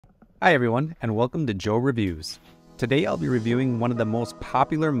Hi everyone, and welcome to Joe Reviews. Today I'll be reviewing one of the most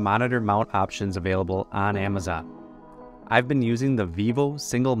popular monitor mount options available on Amazon. I've been using the Vivo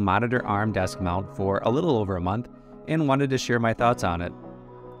single monitor arm desk mount for a little over a month and wanted to share my thoughts on it.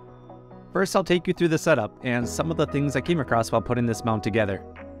 First, I'll take you through the setup and some of the things I came across while putting this mount together.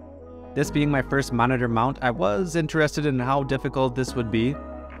 This being my first monitor mount, I was interested in how difficult this would be.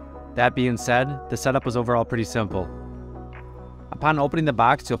 That being said, the setup was overall pretty simple. Upon opening the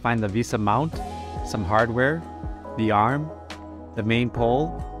box, you'll find the VESA mount, some hardware, the arm, the main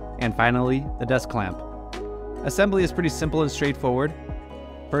pole, and finally, the desk clamp. Assembly is pretty simple and straightforward.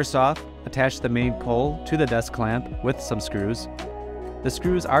 First off, attach the main pole to the desk clamp with some screws. The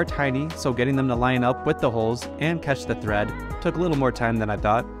screws are tiny, so getting them to line up with the holes and catch the thread took a little more time than I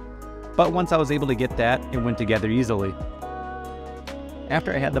thought. But once I was able to get that, it went together easily.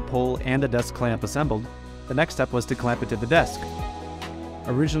 After I had the pole and the desk clamp assembled, the next step was to clamp it to the desk.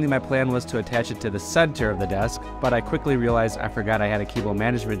 Originally my plan was to attach it to the center of the desk, but I quickly realized I forgot I had a cable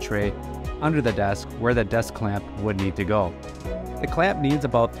management tray under the desk where the desk clamp would need to go. The clamp needs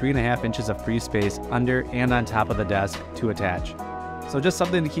about 3.5 inches of free space under and on top of the desk to attach. So just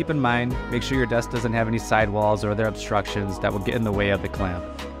something to keep in mind, make sure your desk doesn't have any sidewalls or other obstructions that will get in the way of the clamp.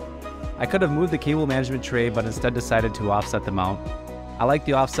 I could have moved the cable management tray, but instead decided to offset the mount. I like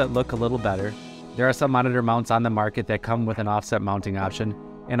the offset look a little better. There are some monitor mounts on the market that come with an offset mounting option,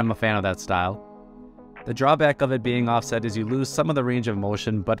 and I'm a fan of that style. The drawback of it being offset is you lose some of the range of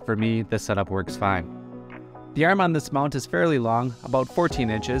motion, but for me, this setup works fine. The arm on this mount is fairly long, about 14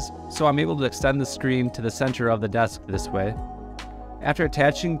 inches, so I'm able to extend the screen to the center of the desk this way. After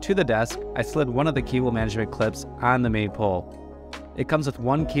attaching to the desk, I slid one of the cable management clips on the main pole. It comes with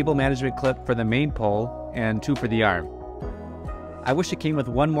one cable management clip for the main pole and two for the arm. I wish it came with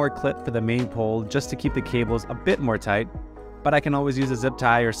one more clip for the main pole just to keep the cables a bit more tight, but I can always use a zip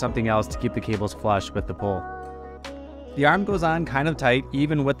tie or something else to keep the cables flush with the pole. The arm goes on kind of tight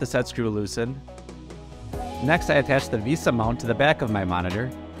even with the set screw loosened. Next, I attach the VESA mount to the back of my monitor.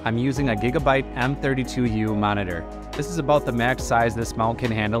 I'm using a Gigabyte M32U monitor. This is about the max size this mount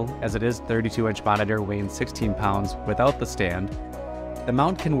can handle, as it is a 32-inch monitor weighing 16 pounds without the stand. The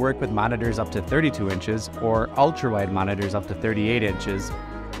mount can work with monitors up to 32 inches or ultra-wide monitors up to 38 inches,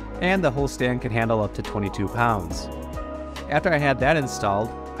 and the whole stand can handle up to 22 pounds. After I had that installed,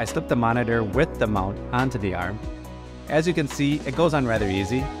 I slipped the monitor with the mount onto the arm. As you can see, it goes on rather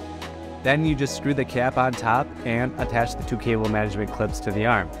easy. Then you just screw the cap on top and attach the two cable management clips to the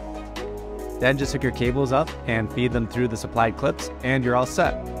arm. Then just hook your cables up and feed them through the supplied clips, and you're all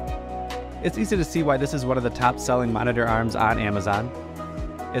set. It's easy to see why this is one of the top selling monitor arms on Amazon.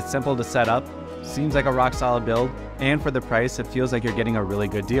 It's simple to set up, seems like a rock solid build, and for the price it feels like you're getting a really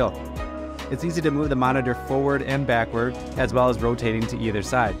good deal. It's easy to move the monitor forward and backward, as well as rotating to either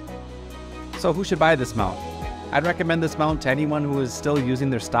side. So who should buy this mount? I'd recommend this mount to anyone who is still using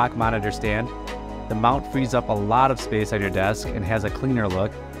their stock monitor stand. The mount frees up a lot of space on your desk and has a cleaner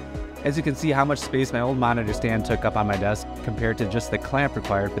look. As you can see how much space my old monitor stand took up on my desk compared to just the clamp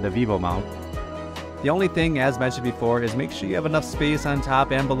required for the Vivo mount. The only thing, as mentioned before, is make sure you have enough space on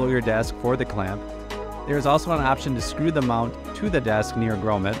top and below your desk for the clamp. There is also an option to screw the mount to the desk near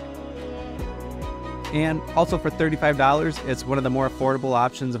grommet. And also for $35, it's one of the more affordable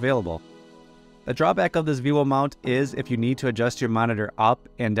options available. The drawback of this Vivo mount is if you need to adjust your monitor up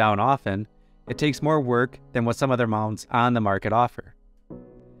and down often, it takes more work than what some other mounts on the market offer.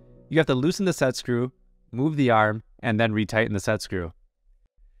 You have to loosen the set screw, move the arm, and then retighten the set screw.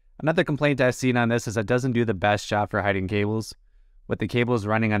 Another complaint I've seen on this is it doesn't do the best job for hiding cables. With the cables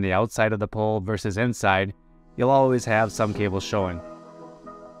running on the outside of the pole versus inside, you'll always have some cables showing.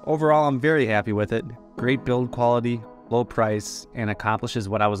 Overall, I'm very happy with it. Great build quality, low price, and accomplishes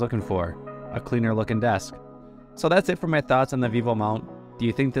what I was looking for, a cleaner looking desk. So that's it for my thoughts on the Vivo mount. Do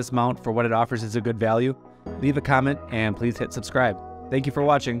you think this mount for what it offers is a good value? Leave a comment and please hit subscribe. Thank you for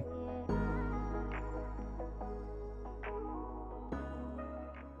watching.